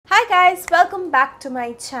guys, welcome back to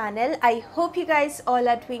my channel. I hope you guys all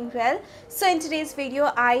are doing well. So in today's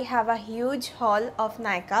video I have a huge haul of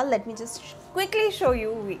Nykaa. Let me just quickly show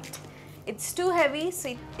you. Wait, it's too heavy so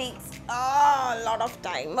it takes a lot of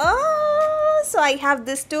time. So I have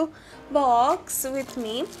this two box with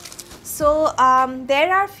me. So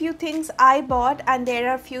there are few things I bought and there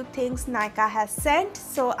are few things Nykaa has sent.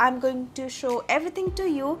 So I'm going to show everything to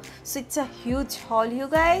you. So it's a huge haul, you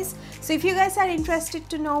guys. So if you guys are interested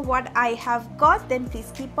to know what I have got, then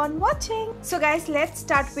please keep on watching. So guys, let's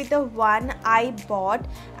start with the one I bought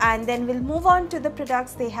and then we'll move on to the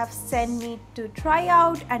products they have sent me to try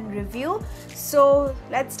out and review. So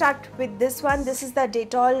let's start with this one. This is the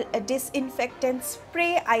Dettol disinfectant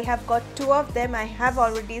spray. I have got two of them. I have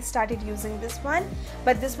already started using this one,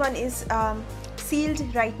 but this one is sealed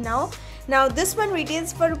right now. Now this one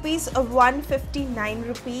retails for ₹159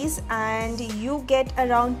 rupees and you get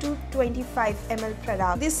around 225 ml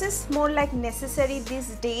product. This is more like necessary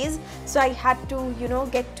these days, so I had to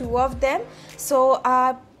get two of them. So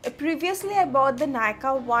previously I bought the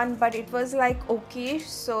Nykaa one, but it was like okay,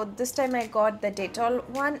 so this time I got the Dettol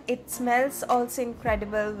one. It smells also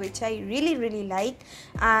incredible, which I really like,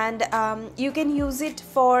 and you can use it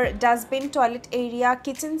for dustbin, toilet area,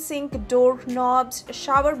 kitchen sink, door knobs,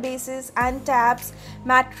 shower bases and taps,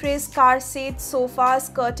 mattress, car seats, sofas,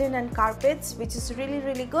 curtain and carpets, which is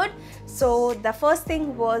really good. So the first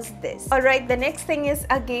thing was this. Alright, the next thing is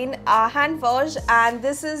again a hand wash, and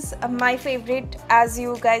this is my favorite, as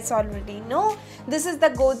you guys already know. This is the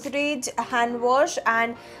Godrej hand wash,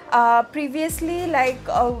 and previously like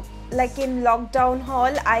in lockdown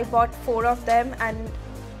haul I bought 4 of them and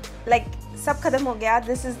like sab khatam ho gaya.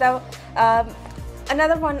 This is the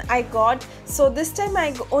another one I got. So this time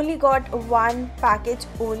I only got one package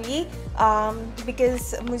only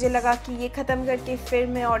because मुझे लगा कि ये ख़त्म करके फिर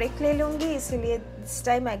मैं और एक ले लूँगी, इसलिए this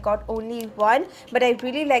time I got only one. But I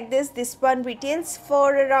really like this. This one retails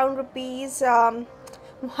for around rupees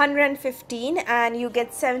 115 and you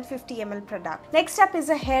get 750 ml product. Next up is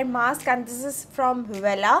a hair mask, and this is from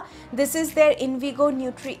Boya. This is their Invigo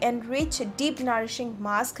Nutrient Rich Deep Nourishing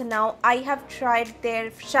Mask. Now I have tried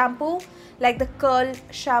their shampoo, like the curl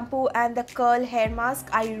shampoo and the curl hair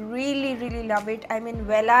mask. I really love it. I mean,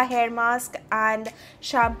 Boya hair mask and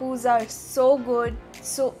shampoos are so good.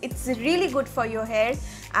 So it's really good for your hair,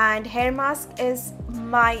 and hair mask is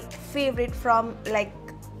my favorite from like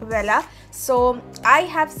Boya. So I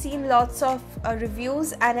have seen lots of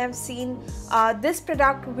reviews and I've seen this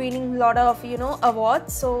product winning a lot of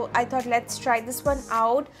awards. So I thought let's try this one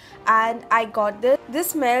out, and I got this.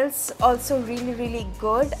 This smells also really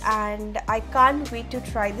good, and I can't wait to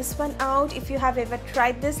try this one out. If you have ever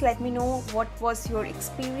tried this, let me know what was your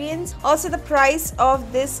experience. Also, the price of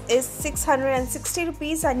this is 660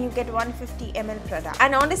 rupees and you get 150 ml product.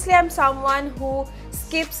 And honestly, I'm someone who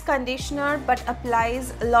skips conditioner but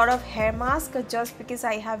applies a lot of hair mask just because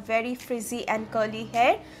I have very frizzy and curly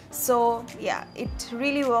hair. So yeah, it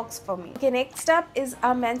really works for me. Okay, next up is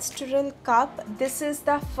a menstrual cup. This is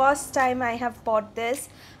the first time I have bought this.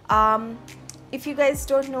 If you guys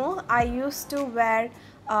don't know, I used to wear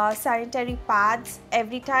sanitary pads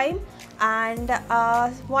every time, and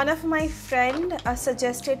one of my friend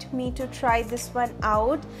suggested me to try this one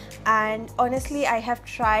out, and honestly I have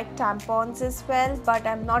tried tampons as well, but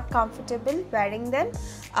I'm not comfortable wearing them.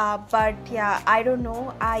 But yeah, I don't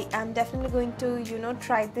know, I am definitely going to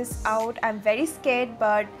try this out. I'm very scared,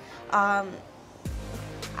 but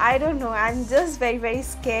I don't know, I'm just very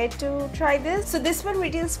scared to try this. So this one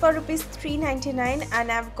retails for ₹399 and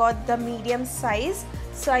I've got the medium size.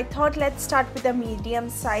 So I thought let's start with the medium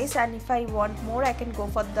size, and if I want more I can go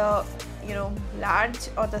for the large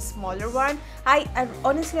or the smaller one. I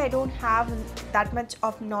honestly I don't have that much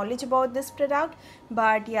of knowledge about this product,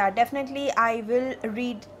 but yeah, definitely I will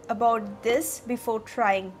read about this before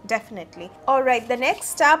trying, definitely. Alright, the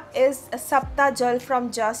next up is a Sapta Gel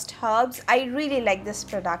from Just Herbs. I really like this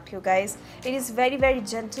product, you guys. It is very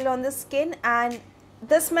gentle on the skin, and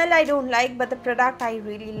the smell I don't like, but the product I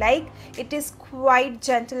really like. It is quite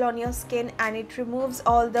gentle on your skin and it removes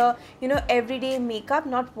all the everyday makeup.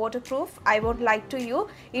 Not waterproof, I won't lie to you,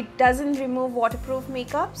 it doesn't remove waterproof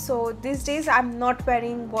makeup. So these days I'm not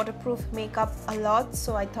wearing waterproof makeup a lot,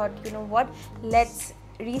 so I thought what, let's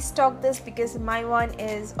restock this because my one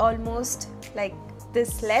is almost like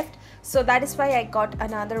this left. So that is why I got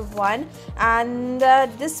another one, and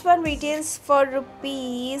this one retails for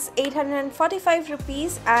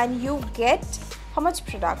 ₹845 and you get how much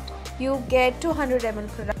product? You get 200 ml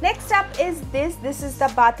product. Next up is this is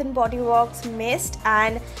the Bath and Body Works mist,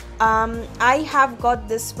 and I have got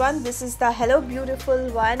this one. This is the Hello Beautiful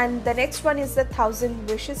one, and the next one is the Thousand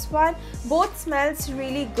Wishes one. Both smells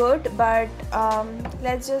really good, but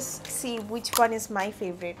let's just see which one is my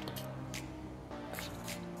favorite.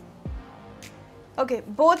 Okay,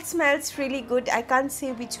 both smells really good. I can't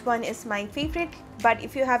say which one is my favorite, but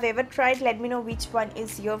if you have ever tried, let me know which one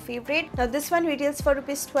is your favorite. Now this one retails for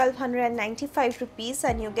rupees 1295 rupees,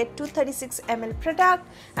 and you get 236 ml product,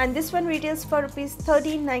 and this one retails for rupees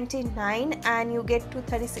 1399 and you get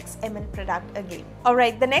 236 ml product again.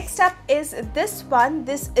 Alright, the next up is this one.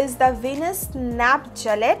 This is the Venus Nap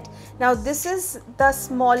Gillette. Now this is the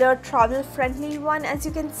smaller travel friendly one. As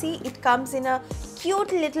you can see, it comes in a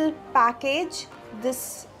cute little package.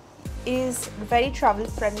 This is very travel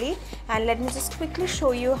friendly, and let me just quickly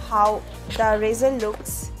show you how the razor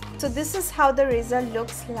looks. So this is how the razor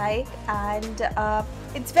looks like, and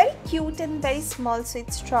it's very cute and very small, so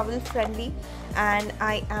it's travel friendly, and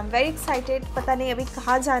I am very excited. पता नहीं अभी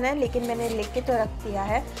कहाँ जाना है, लेकिन मैंने लेके तो रख दिया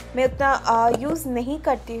है. मैं उतना यूज़ नहीं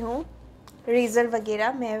करती हूँ रेजर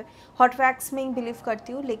वगैरह, मैं हॉट वैक्स में ही बिलीव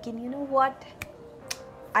करती हूँ, लेकिन you know what,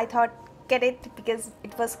 I thought get it because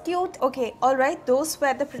it was cute. Okay, all right, those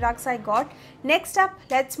were the products I got. Next up,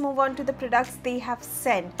 let's move on to the products they have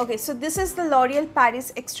sent. Okay, so this is the L'Oreal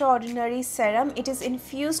Paris Extraordinary Serum. It is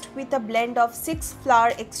infused with a blend of 6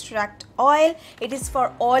 flower extract oil. It is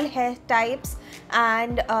for all hair types,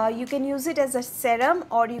 and you can use it as a serum,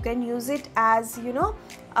 or you can use it as, you know,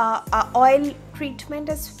 oil treatment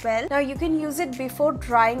as well. Now you can use it before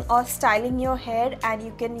drying or styling your hair, and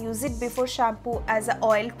you can use it before shampoo as an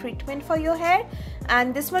oil treatment for your hair.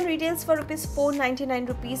 And this one retails for rupees 499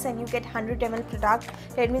 rupees, and you get 100 ml product.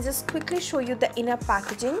 Let me just quickly show you the inner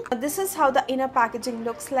packaging. This is how the inner packaging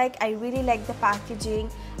looks like. I really like the packaging.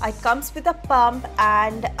 It comes with a pump,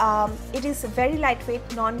 and it is very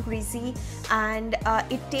lightweight, non-greasy, and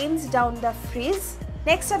it tames down the frizz.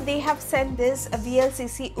 Next up, they have sent this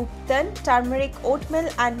VLCC Uptan Turmeric Oatmeal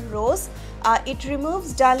and Rose. It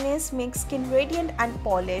removes dullness, makes skin radiant and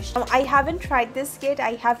polished. I haven't tried this yet.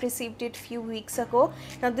 I have received it few weeks ago.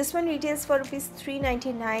 Now this one retails for rupees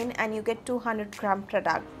 399 and you get 200 gram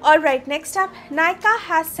product. Alright, next up, Nykaa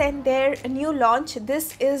has sent their new launch.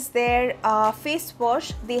 This is their face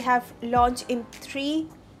wash. They have launched in 3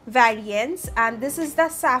 variants, and this is the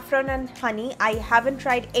saffron and honey. I haven't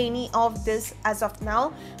tried any of this as of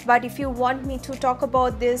now, but if you want me to talk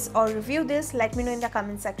about this or review this, let me know in the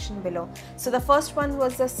comment section below. So the first one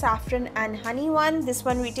was the saffron and honey one. This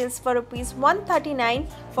one retails for rupees 139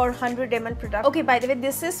 for 100 ml product. Okay, by the way,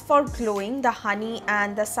 this is for glowing, the honey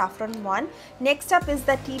and the saffron one. Next up is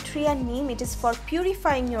the tea tree and neem. It is for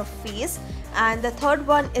purifying your face. And the third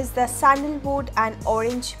one is the sandalwood and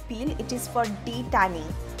orange peel. It is for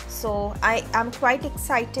detanning. So I am quite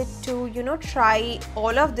excited to, you know, try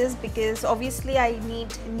all of this, because obviously I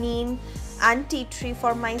need neem and tea tree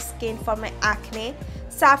for my skin, for my acne.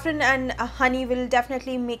 Saffron and honey will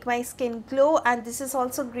definitely make my skin glow, and this is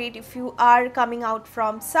also great if you are coming out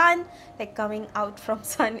from sun,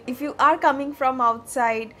 if you are coming from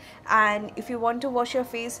outside and if you want to wash your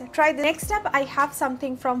face, try this. Next up, I have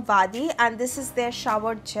something from Vadi, and this is their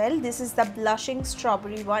shower gel. This is the blushing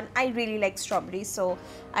strawberry one. I really like strawberry, so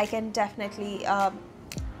I can definitely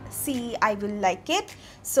see I will like it.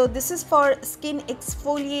 So this is for skin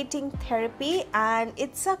exfoliating therapy, and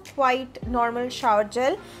it's a quite normal shower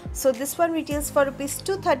gel. So this one retails for rupees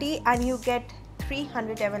 230 and you get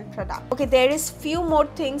 300 ml product. Okay, there is few more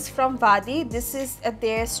things from Vadi. This is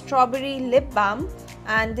their strawberry lip balm,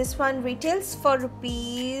 and this one retails for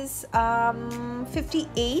rupees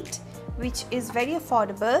 58, which is very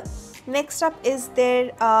affordable. Next up is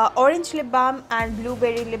their orange lip balm and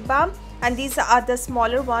blueberry lip balm, and these are the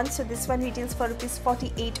smaller ones. So this one retails for rupees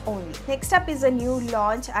 48 only. Next up is a new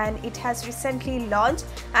launch, and it has recently launched,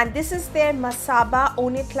 and this is their Masaba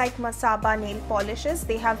Own It Like Masaba nail polishes.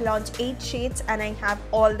 They have launched 8 shades, and I have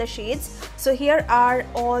all the shades. So here are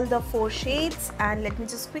all the 4 shades, and let me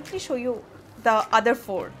just quickly show you the other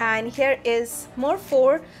 4, and here is more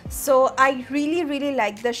 4. So I really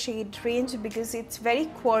like the shade range because it's very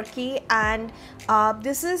quirky, and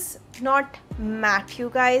this is not matte, you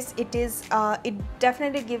guys. It is it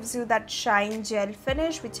definitely gives you that shine gel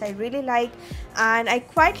finish, which I really like, and I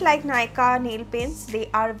quite like Nykaa nail paints.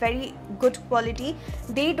 They are very good quality.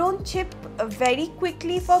 They don't chip very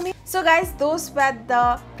quickly for me. So guys, those were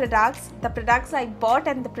the products I bought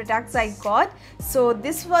and the products I got. So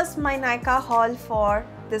this was my Nykaa haul for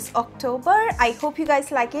this October. I hope you guys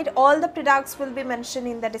like it. All the products will be mentioned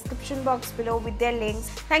in the description box below with their links.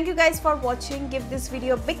 Thank you guys for watching. Give this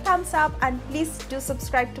video a big thumbs up and please do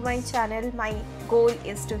subscribe to my channel. My goal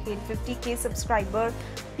is to hit 50k subscriber.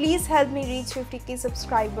 Please help me reach 50k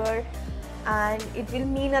subscriber and it will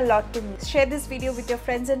mean a lot to me. Share this video with your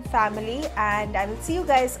friends and family and I will see you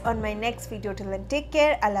guys on my next video. Till then, take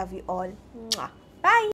care. I love you all. Mwah. Bye.